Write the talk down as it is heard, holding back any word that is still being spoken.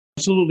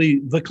absolutely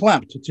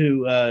verklempt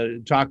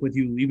to talk with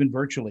you, even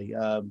virtually.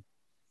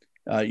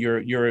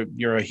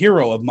 You're a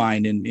hero of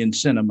mine in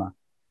cinema.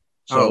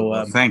 So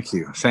well, thank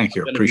you.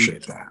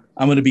 Appreciate that.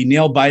 I'm going to be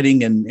nail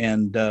biting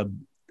and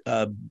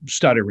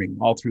stuttering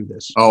all through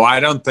this. Oh, I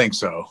don't think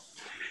so.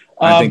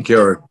 I think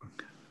you're.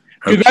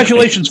 Okay.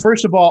 Congratulations,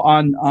 first of all,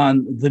 on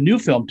the new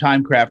film,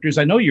 Time Crafters.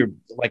 I know you're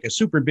like a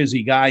super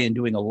busy guy and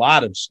doing a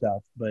lot of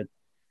stuff, but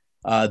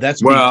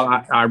that's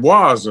I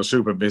was a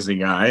super busy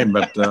guy,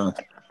 but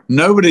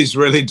nobody's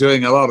really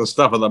doing a lot of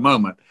stuff at the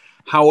moment.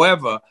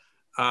 However,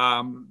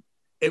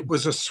 it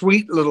was a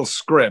sweet little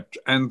script,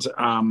 and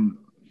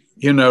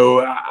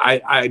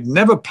I'd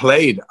never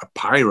played a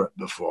pirate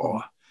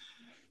before,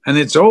 and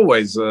it's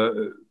always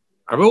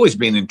I've always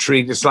been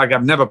intrigued. It's like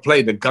I've never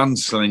played a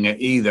gunslinger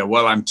either.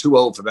 Well, I'm too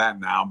old for that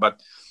now, but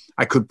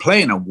I could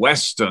play in a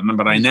Western,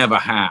 but I never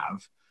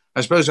have.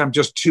 I suppose I'm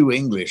just too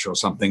English or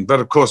something. But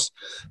of course,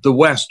 the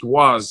West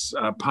was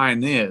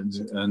pioneered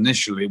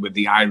initially with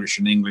the Irish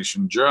and English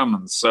and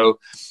Germans. So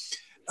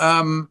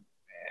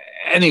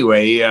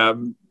anyway,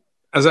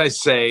 as I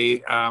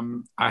say,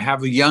 I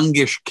have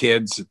youngish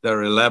kids.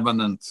 They're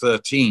 11 and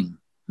 13,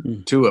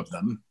 two of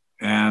them.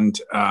 And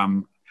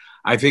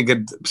I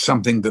figured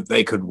something that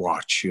they could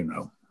watch,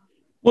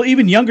 Well,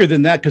 even younger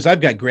than that, because I've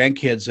got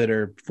grandkids that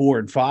are 4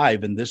 and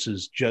 5, and this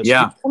is just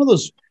one of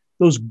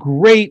those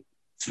great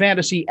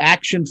fantasy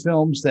action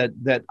films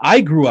that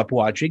I grew up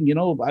watching.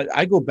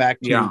 I go back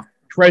to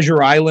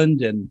Treasure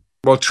Island and.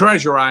 Well,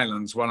 Treasure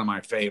Island's one of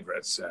my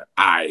favorites.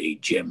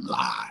 Jim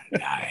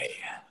Lai.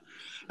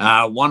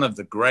 One of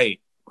the great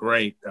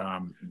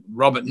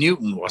Robert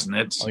Newton, wasn't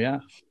it? Oh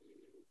yeah.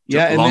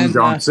 Yeah, and Long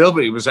John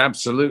Silver, he was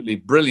absolutely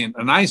brilliant.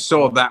 And I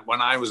saw that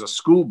when I was a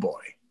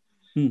schoolboy.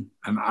 And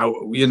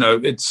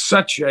it's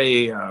such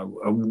a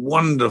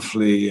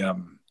wonderfully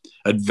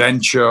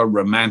adventure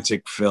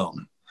romantic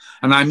film.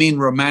 And I mean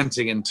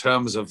romantic in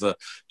terms of the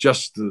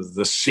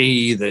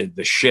sea,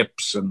 the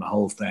ships and the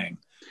whole thing.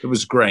 It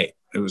was great.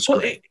 It was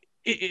great.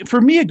 For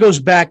me, it goes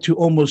back to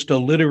almost a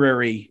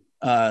literary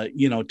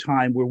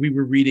time where we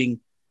were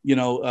reading,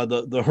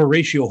 the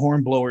Horatio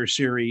Hornblower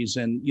series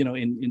and,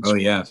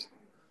 yes.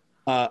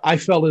 I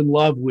fell in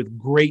love with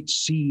great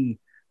sea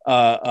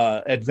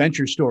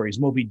adventure stories.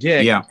 Moby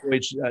Dick,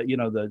 which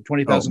the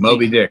 20,000.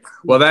 Moby Dick.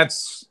 Well,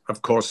 that's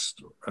of course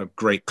a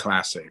great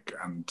classic,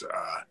 and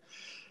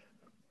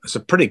it's a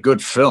pretty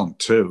good film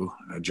too.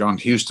 John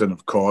Huston,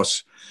 of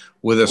course,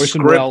 with a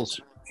script. Wells.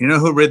 You know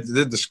who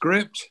did the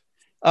script?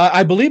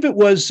 I believe it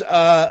was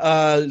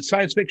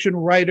science fiction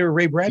writer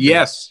Ray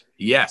Bradbury.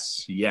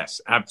 Yes,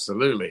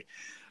 absolutely.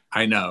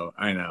 I know.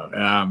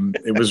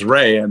 It was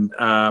Ray, and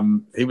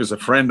he was a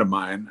friend of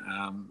mine.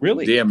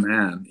 Really? Dear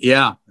man.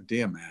 Yeah,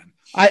 dear man.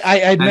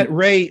 I met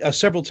Ray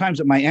several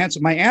times at my aunt's.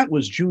 My aunt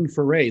was June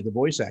Foray, the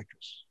voice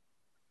actress.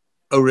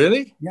 Oh,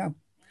 really? Yeah.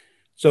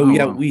 So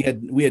we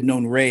had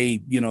known Ray,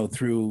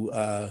 through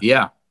a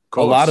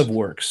lot of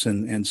works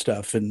and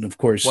stuff, and of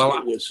course,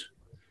 it was.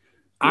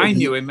 I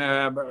knew him.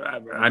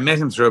 I met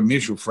him through a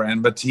mutual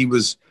friend, but he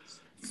was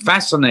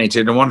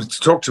fascinated and wanted to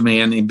talk to me,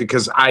 and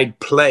because I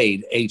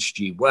played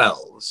H.G.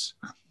 Wells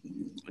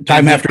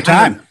time after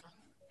time.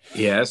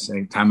 Yes,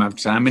 time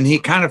after time, and he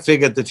kind of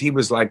figured that he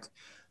was like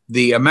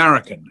the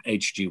American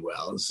H.G.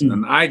 Wells,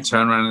 and I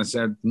turned around and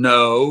said,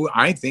 "No,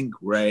 I think,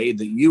 Ray,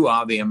 that you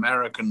are the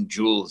American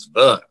Jules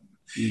Verne."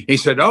 He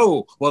said,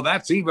 "Oh, well,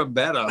 that's even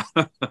better."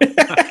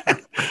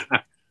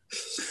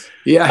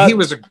 Yeah, he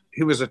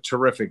was a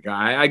terrific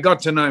guy. I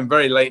got to know him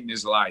very late in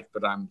his life,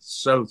 but I'm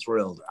so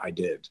thrilled I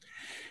did.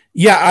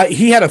 Yeah,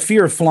 he had a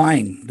fear of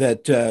flying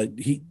that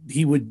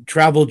he would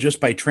travel just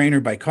by train or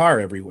by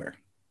car everywhere.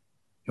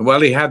 Well,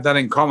 he had that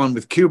in common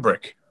with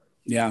Kubrick.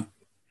 Yeah.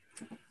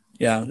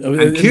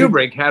 And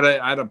Kubrick had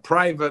a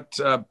private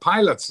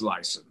pilot's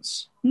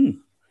license.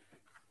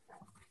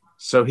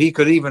 So he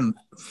could even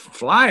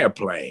fly a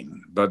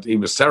plane, but he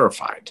was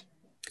terrified.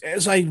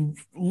 As I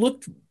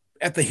looked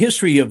at the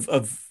history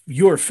of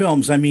your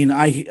films, I mean,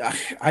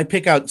 I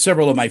pick out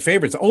several of my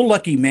favorites. Oh,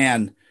 Lucky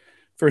Man,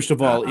 first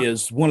of all,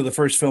 is one of the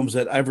first films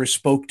that ever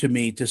spoke to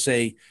me to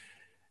say,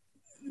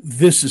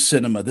 this is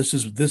cinema. This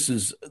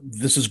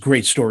is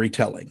great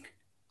storytelling.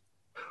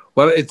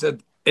 Well,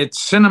 it's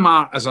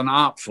cinema as an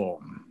art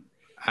form,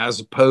 as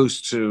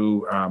opposed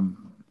to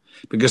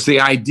because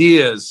the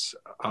ideas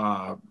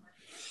are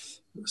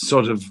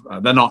sort of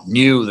they're not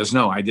new. There's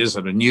no ideas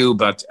that are new,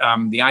 but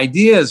the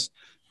ideas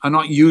are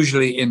not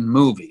usually in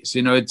movies.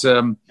 It's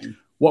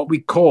what we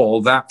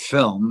call that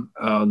film.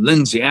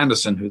 Lindsay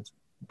Anderson, who's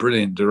a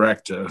brilliant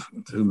director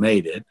who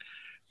made it,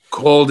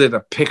 called it a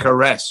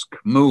picaresque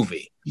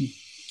movie.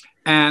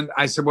 And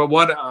I said, well,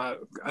 what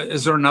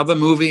is there another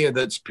movie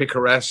that's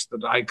picaresque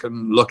that I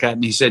can look at?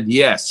 And he said,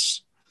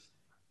 yes,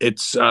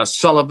 it's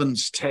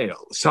Sullivan's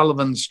Tales.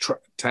 Sullivan's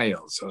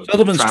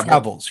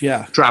Travels,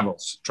 yeah.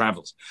 Travels,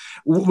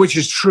 which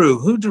is true.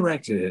 Who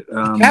directed it?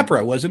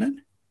 Capra, wasn't it?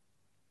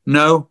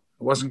 No,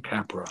 it wasn't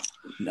Capra.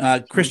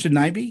 Christian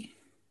Nyby?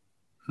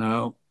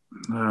 No.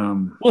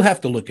 We'll have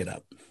to look it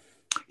up.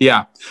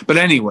 Yeah. But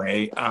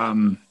anyway,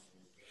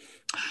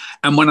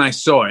 And when I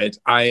saw it,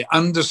 I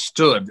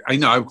understood. I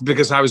know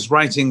because I was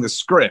writing the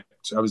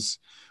script.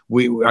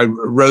 I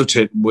wrote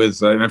it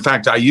with. In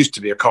fact, I used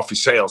to be a coffee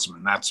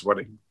salesman. That's what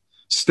it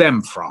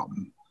stemmed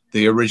from,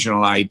 the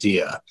original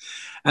idea.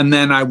 And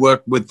then I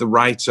worked with the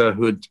writer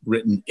who had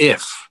written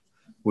If,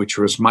 which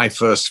was my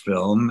first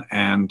film,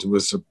 and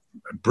was a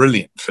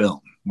brilliant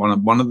film.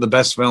 One of the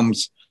best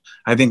films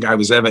I think I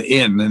was ever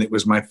in, and it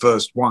was my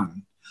first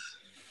one.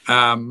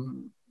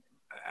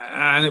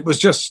 And it was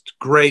just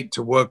great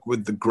to work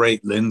with the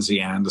great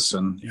Lindsay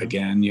Anderson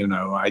again. You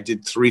know, I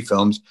did 3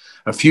 films.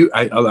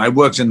 I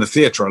worked in the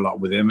theater a lot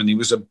with him, and he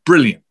was a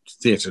brilliant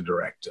theater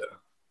director.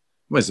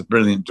 He was a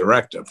brilliant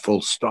director,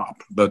 full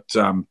stop. But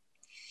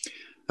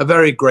a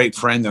very great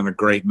friend and a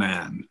great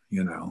man,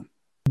 you know.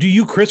 Do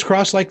you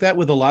crisscross like that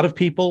with a lot of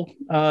people,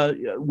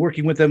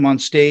 working with them on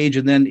stage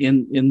and then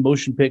in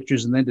motion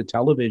pictures and then to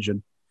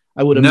television?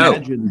 I would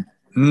imagine.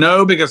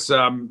 No, because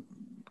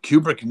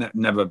Kubrick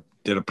never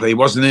did a play. He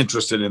wasn't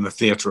interested in the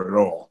theater at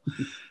all.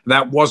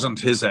 That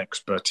wasn't his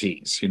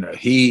expertise. You know,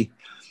 he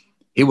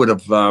would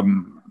have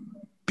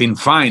been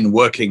fine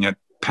working at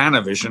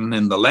Panavision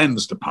in the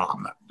lens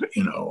department,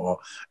 you know, or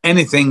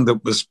anything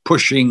that was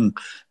pushing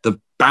the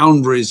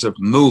boundaries of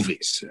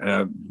movies.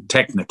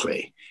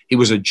 Technically, he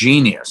was a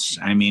genius.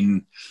 I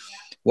mean,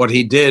 what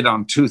he did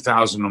on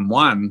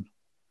 2001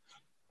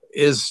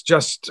 is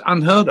just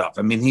unheard of.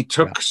 I mean, he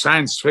took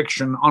science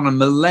fiction on a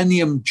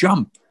millennium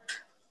jump.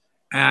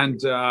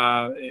 And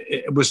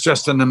it was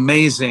just an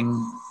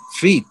amazing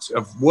feat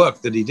of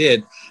work that he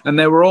did. And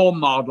they were all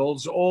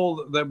models,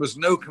 there was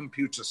no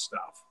computer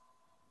stuff.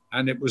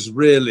 And it was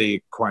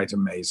really quite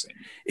amazing.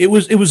 It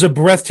was a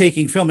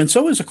breathtaking film. And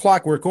so is A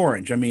Clockwork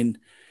Orange. I mean,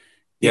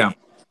 yeah,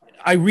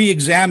 I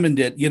re-examined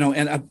it, you know,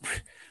 and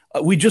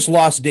we just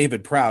lost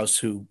David Prowse,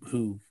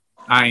 who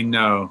I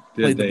know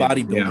played the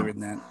bodybuilder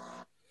in that.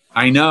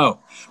 I know.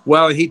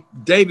 Well,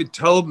 David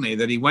told me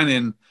that he went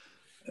in,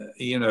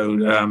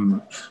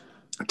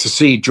 to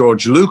see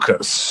George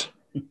Lucas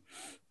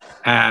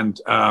and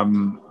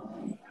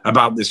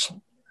about this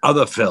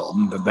other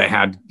film that they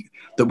had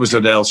that was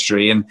at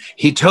Elstree, and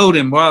he told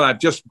him, "Well, I've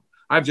just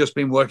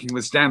been working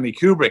with Stanley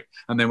Kubrick,"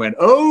 and they went,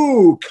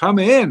 "Oh, come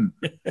in,"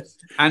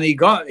 and he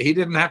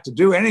didn't have to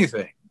do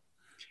anything,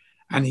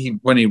 and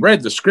when he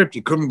read the script,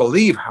 he couldn't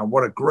believe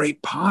what a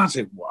great part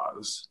it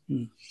was.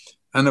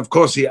 And of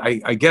course,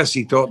 I guess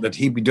he thought that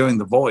he'd be doing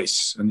the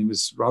voice, and he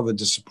was rather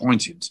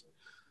disappointed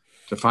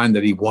to find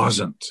that he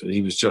wasn't.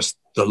 He was just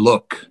the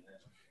look.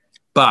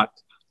 But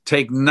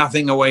take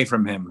nothing away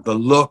from him. The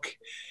look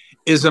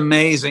is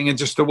amazing, and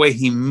just the way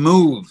he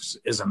moves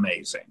is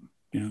amazing.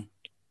 Yeah.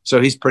 So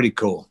he's pretty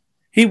cool.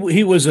 He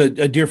was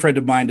a dear friend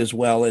of mine as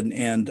well,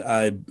 and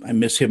I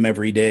miss him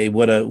every day.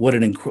 What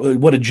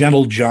a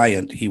gentle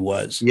giant he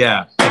was.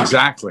 Yeah,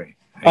 exactly.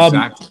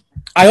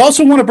 I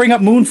also want to bring up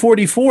Moon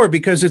 44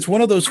 because it's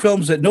one of those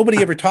films that nobody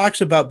ever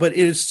talks about, but it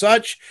is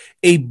such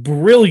a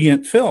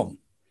brilliant film.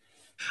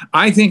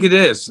 I think it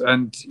is.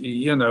 And,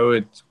 you know,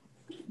 it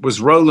was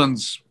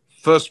Roland's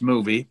first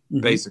movie,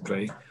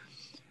 basically.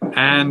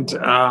 And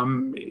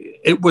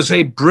it was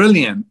a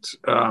brilliant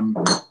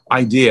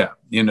idea,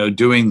 you know,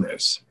 doing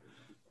this.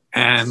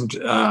 And,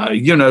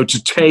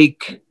 to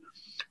take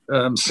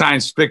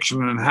science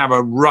fiction and have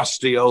a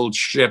rusty old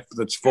ship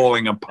that's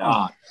falling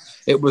apart.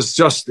 It was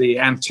just the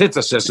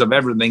antithesis of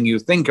everything you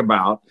think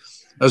about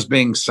as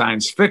being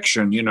science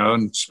fiction, you know,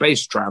 and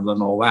space travel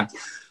and all that.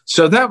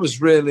 So that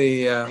was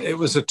really, it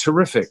was a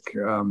terrific,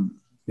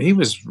 he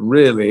was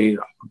really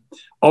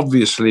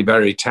obviously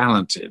very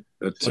talented.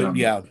 But,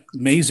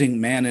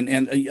 amazing man.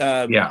 And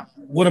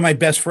one of my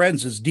best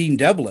friends is Dean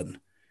Devlin,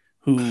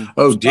 who...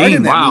 Oh,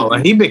 Dean, wow.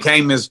 Movie.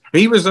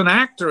 He was an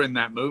actor in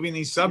that movie, and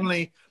he's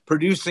suddenly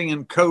producing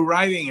and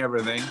co-writing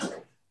everything.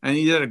 And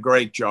he did a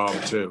great job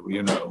too,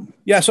 you know.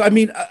 Yeah, so I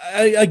mean,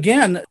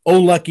 again, Oh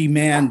Lucky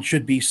Man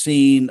should be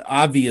seen,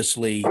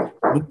 obviously,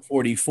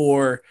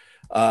 44,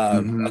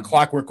 A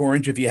Clockwork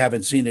Orange, if you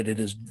haven't seen it,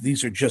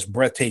 these are just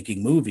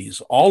breathtaking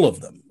movies, all of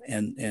them,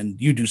 and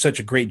you do such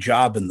a great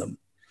job in them.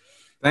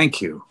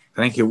 Thank you.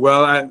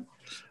 Well,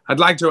 I'd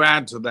like to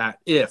add to that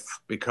If,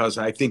 because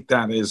I think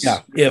that is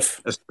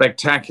a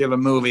spectacular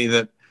movie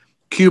that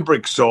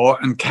Kubrick saw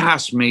and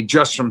cast me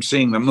just from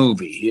seeing the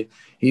movie.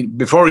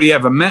 Before he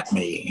ever met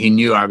me, he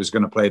knew I was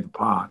going to play the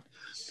part.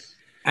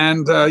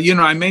 And,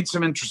 I made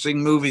some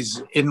interesting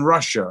movies in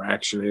Russia,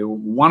 actually.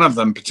 One of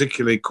them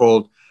particularly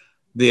called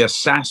The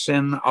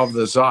Assassin of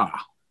the Tsar,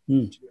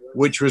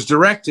 which was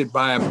directed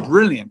by a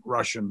brilliant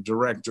Russian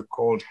director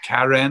called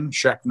Karen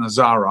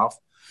Shekhnazarov,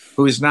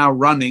 who is now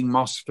running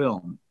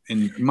Mosfilm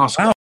in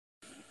Moscow. Wow.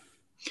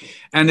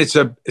 And it's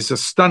a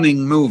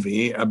stunning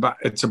movie.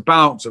 It's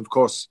about, of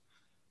course,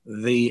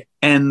 the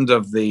end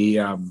of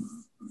the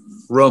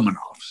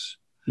Romanovs.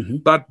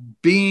 But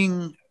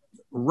being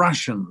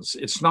Russians,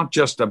 it's not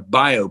just a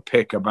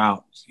biopic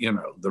about,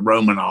 the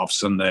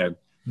Romanovs and their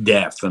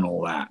death and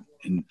all that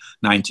in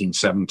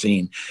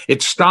 1917.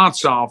 It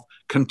starts off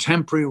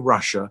contemporary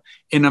Russia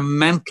in a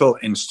mental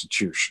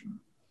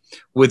institution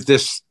with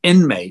this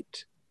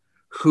inmate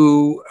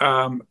who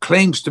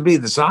claims to be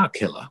the Tsar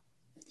killer.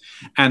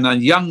 And a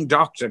young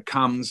doctor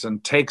comes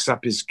and takes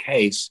up his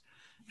case,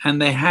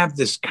 and they have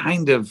this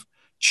kind of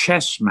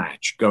chess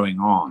match going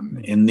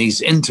on in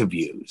these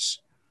interviews.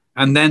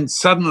 And then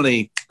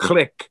suddenly,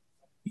 click,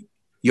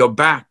 you're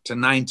back to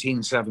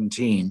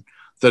 1917.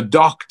 The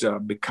doctor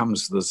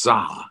becomes the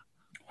Tsar,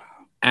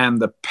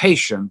 and the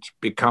patient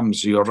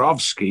becomes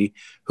Yurovsky,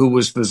 who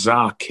was the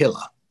Tsar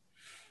killer.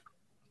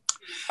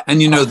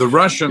 And, you know, the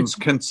Russians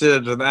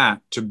consider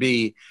that to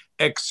be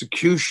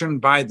execution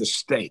by the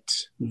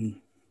state. Mm-hmm.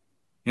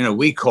 You know,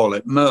 we call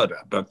it murder,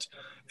 but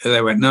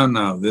they went,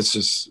 no,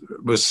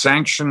 was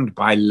sanctioned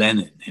by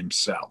Lenin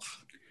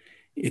himself.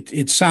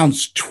 It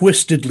sounds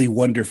twistedly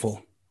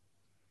wonderful.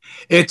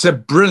 It's a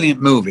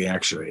brilliant movie,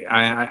 actually.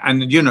 I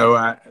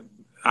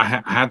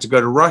had to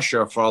go to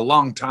Russia for a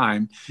long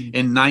time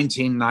in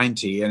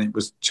 1990, and it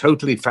was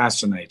totally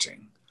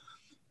fascinating.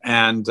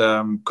 And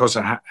of course,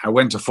 I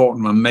went to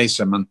Fortnum and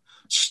Mason and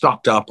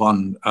stocked up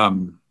on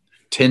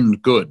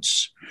tinned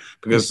goods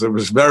because there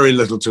was very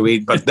little to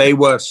eat, but they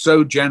were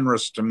so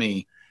generous to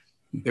me.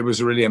 It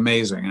was really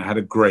amazing. I had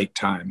a great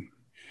time.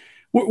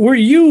 Were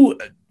you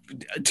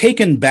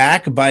taken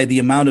back by the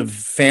amount of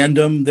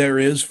fandom there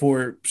is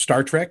for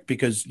Star Trek?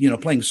 Because, you know,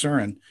 playing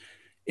Surin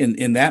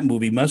in that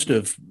movie must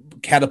have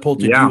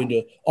catapulted you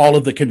into all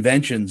of the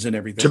conventions and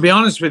everything. To be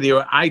honest with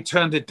you, I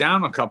turned it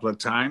down a couple of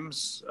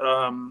times.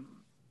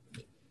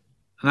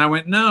 And I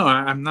went, no,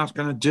 I'm not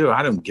going to do it.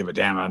 I don't give a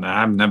damn.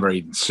 I've never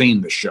even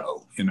seen the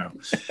show, you know.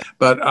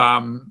 But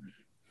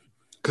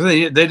because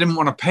they didn't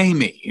want to pay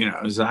me, you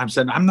know. So I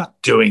said, I'm not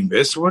doing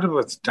this.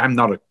 I'm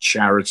not a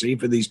charity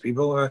for these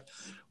people.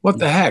 What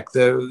the heck?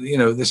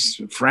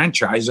 This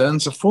franchise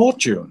earns a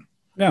fortune.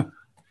 Yeah.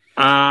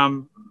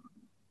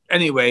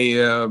 Anyway,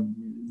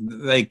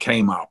 they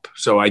came up,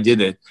 so I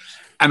did it.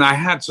 And I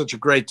had such a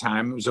great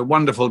time. It was a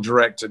wonderful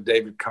director,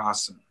 David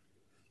Carson,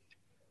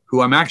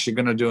 who I'm actually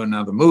going to do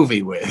another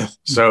movie with.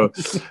 So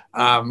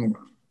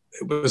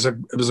it was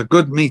a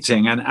good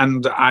meeting.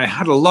 And I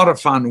had a lot of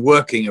fun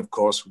working, of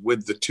course,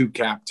 with the two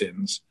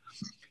captains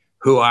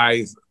who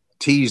I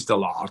teased a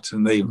lot.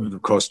 And they,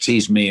 of course,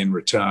 teased me in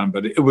return.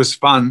 But it was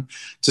fun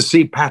to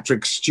see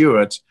Patrick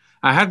Stewart.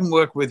 I hadn't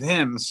worked with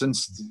him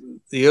since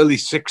the early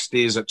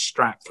 60s at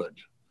Stratford,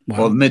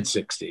 or the mid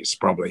 60s,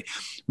 probably.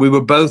 We were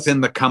both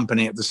in the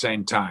company at the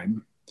same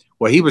time.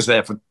 Well, he was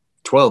there for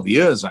 12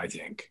 years, I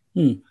think.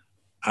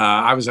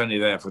 I was only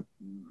there for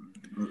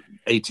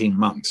 18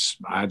 months.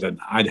 I'd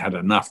had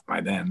enough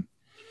by then.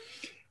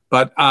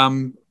 But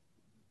a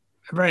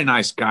very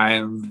nice guy,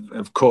 and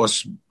of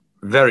course,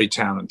 very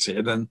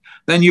talented. And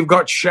then you've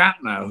got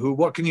Shatner, who,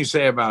 what can you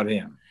say about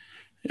him?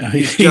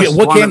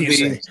 What can you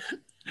say?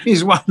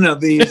 He's one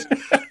of these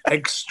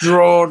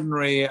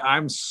extraordinary.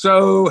 I'm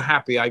so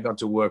happy I got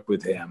to work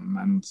with him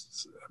and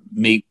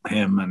meet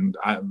him,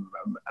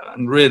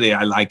 and really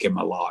I like him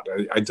a lot.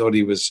 I thought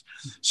he was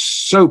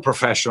so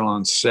professional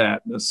on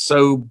set,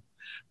 so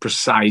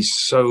precise,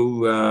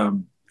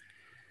 so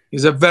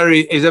he's a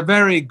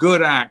very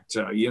good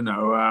actor, you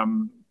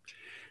know.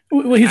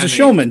 Well, he's a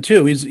showman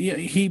too.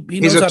 He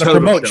knows how to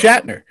promote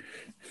Shatner.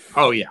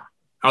 Oh yeah.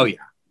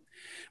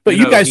 But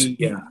you guys,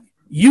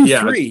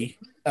 three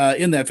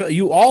in that film,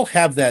 you all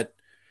have that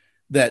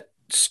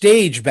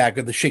stage back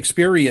of the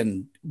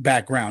Shakespearean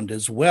background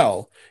as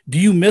well. Do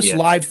you miss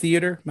live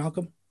theater,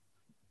 Malcolm?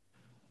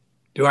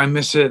 Do I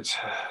miss it?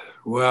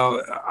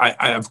 Well,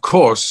 I of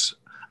course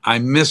I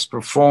miss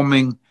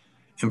performing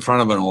in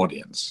front of an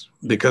audience,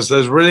 because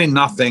there's really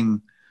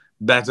nothing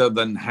better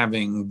than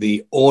having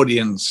the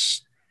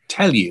audience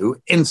tell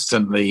you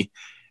instantly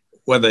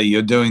whether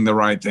you're doing the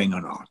right thing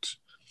or not.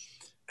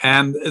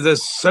 And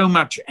there's so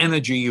much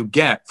energy you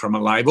get from a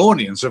live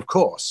audience, of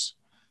course.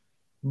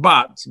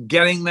 But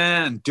getting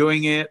there and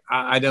doing it,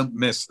 I don't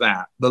miss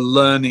that. The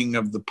learning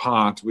of the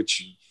part,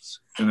 which,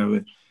 you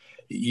know,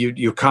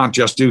 you can't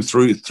just do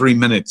 3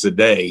 minutes a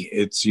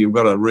day. You've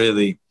got to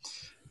really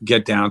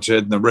get down to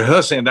it. And the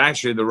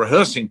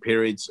rehearsing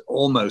period's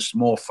almost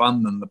more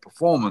fun than the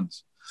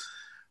performance.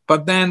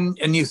 But then,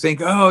 and you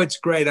think, oh, it's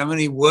great. I'm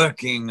only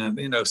working,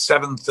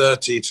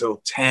 7:30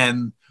 till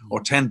 10 or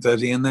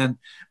 10:30. And then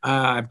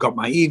I've got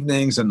my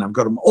evenings and I've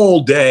got them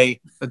all day.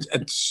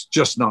 It's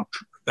just not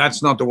true.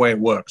 That's not the way it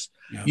works.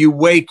 Yeah. You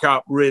wake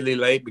up really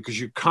late because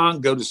you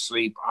can't go to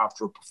sleep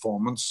after a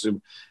performance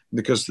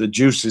because the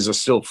juices are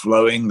still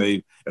flowing,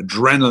 the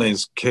adrenaline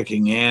is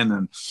kicking in.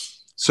 And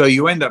so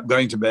you end up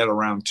going to bed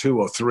around 2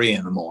 or 3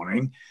 in the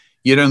morning.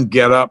 You don't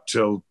get up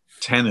till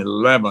 10,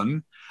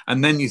 11.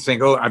 And then you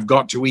think, oh, I've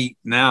got to eat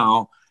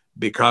now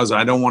because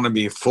I don't want to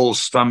be full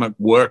stomach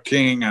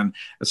working. And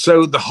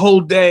so the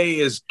whole day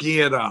is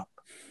geared up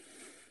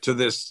to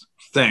this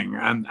thing.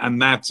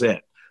 And that's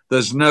it.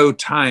 There's no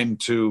time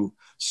to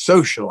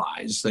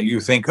socialize that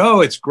you think,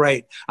 oh, it's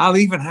great. I'll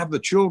even have the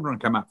children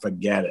come up.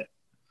 Forget it.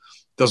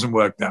 Doesn't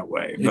work that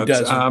way.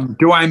 But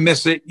do I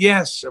miss it?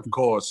 Yes, of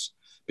course.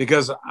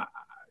 Because,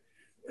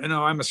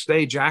 I'm a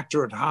stage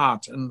actor at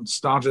heart and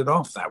started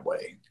off that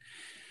way.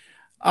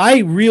 I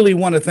really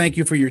want to thank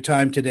you for your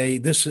time today.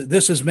 This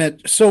has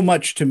meant so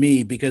much to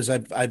me because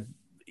I've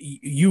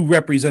you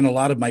represent a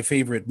lot of my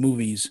favorite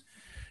movies.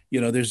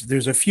 You know,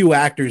 there's a few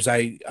actors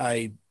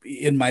I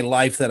in my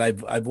life that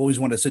I've always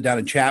wanted to sit down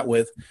and chat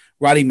with.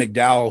 Roddy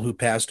McDowell, who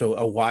passed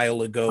a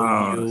while ago.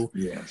 Oh,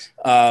 You, yes.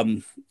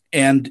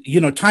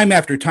 and Time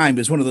After Time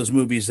is one of those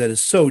movies that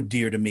is so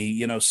dear to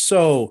me.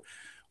 So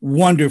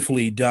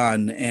wonderfully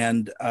done,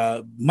 and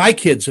my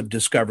kids have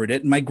discovered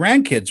it, and my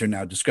grandkids are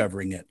now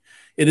discovering it.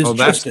 It is Oh,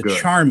 that's just a good.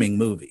 charming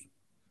movie.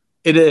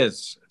 It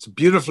is. It's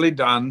beautifully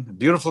done.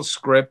 Beautiful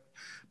script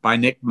by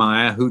Nick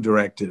Meyer, who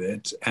directed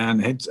it,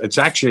 and it's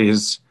actually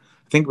his.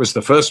 I think it was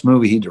the first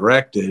movie he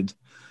directed.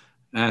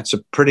 It's a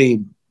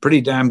pretty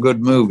damn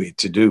good movie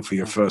to do for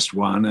your first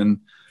one.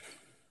 And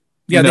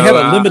Yeah, they had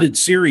a limited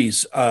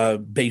series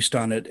based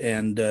on it,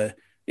 and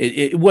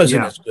it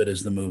wasn't as good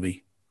as the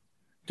movie,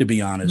 to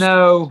be honest.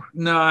 No,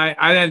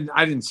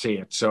 I didn't see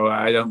it, so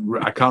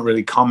I can't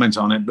really comment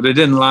on it. But it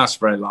didn't last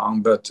very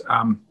long. But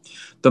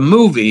the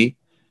movie,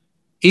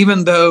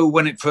 even though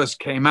when it first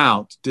came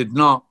out, did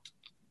not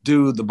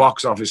do the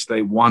box office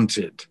they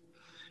wanted,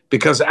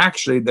 because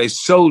actually they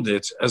sold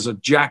it as a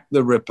Jack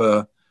the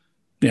Ripper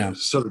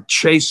sort of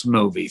chase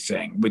movie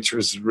thing, which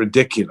was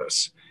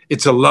ridiculous.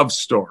 It's a love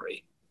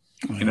story.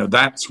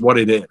 That's what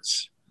it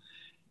is.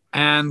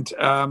 And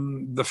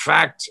the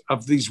fact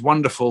of these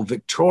wonderful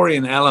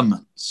Victorian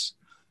elements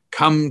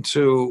come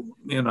to,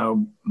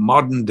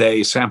 modern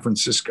day San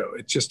Francisco.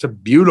 It's just a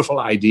beautiful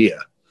idea.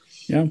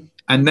 Yeah.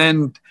 And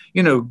then,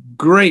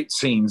 great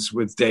scenes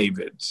with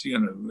David.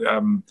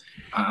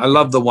 I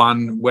love the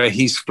one where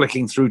he's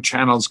flicking through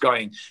channels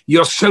going,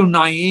 "You're so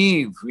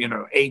naive,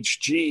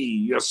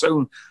 HG.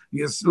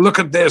 Look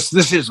at this.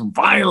 This is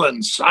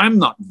violence. I'm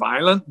not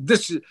violent.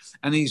 This is,"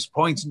 and he's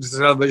pointing to the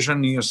television,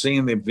 and you're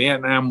seeing the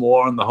Vietnam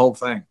War and the whole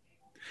thing.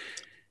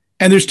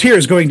 And there's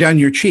tears going down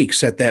your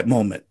cheeks at that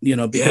moment,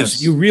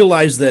 because you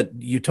realize that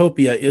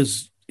utopia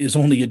is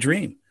only a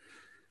dream.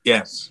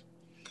 Yes.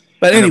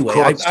 But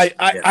anyway,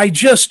 I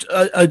just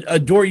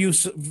adore you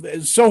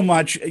so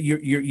much.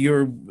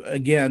 You're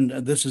again.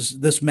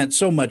 This meant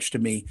so much to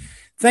me.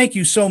 Thank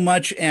you so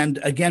much. And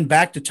again,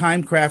 back to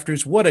Time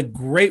Crafters. What a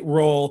great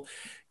role.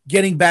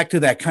 Getting back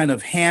to that kind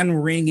of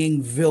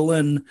hand-wringing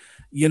villain,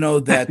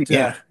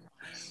 that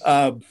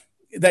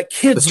that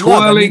kids the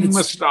love. twirling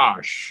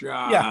mustache.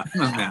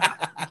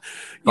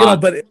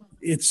 But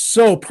it's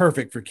so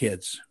perfect for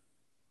kids.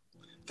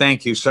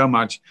 Thank you so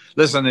much.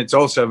 Listen, it's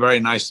also very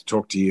nice to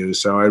talk to you,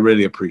 so I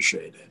really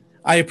appreciate it.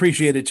 I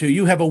appreciate it, too.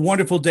 You have a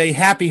wonderful day.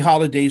 Happy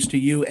holidays to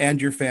you and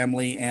your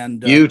family.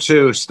 And you,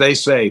 too. Stay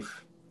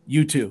safe.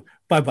 You, too.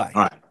 Bye-bye.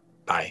 All right.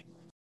 Bye.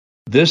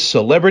 This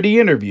celebrity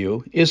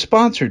interview is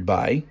sponsored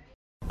by...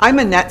 I'm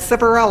Annette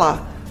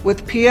Civarella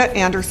with Pia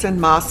Anderson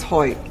Moss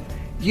Hoyt,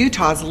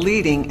 Utah's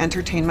leading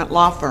entertainment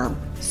law firm,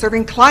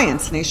 serving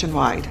clients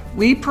nationwide.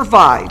 We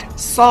provide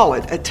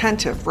solid,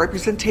 attentive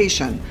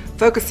representation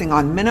focusing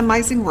on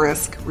minimizing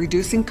risk,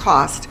 reducing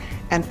cost,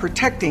 and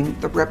protecting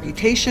the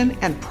reputation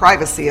and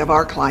privacy of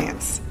our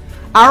clients.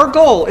 Our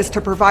goal is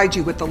to provide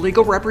you with the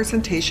legal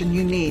representation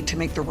you need to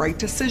make the right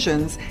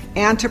decisions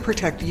and to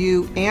protect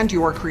you and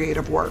your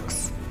creative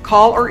works.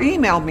 Call or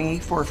email me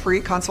for a free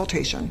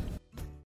consultation.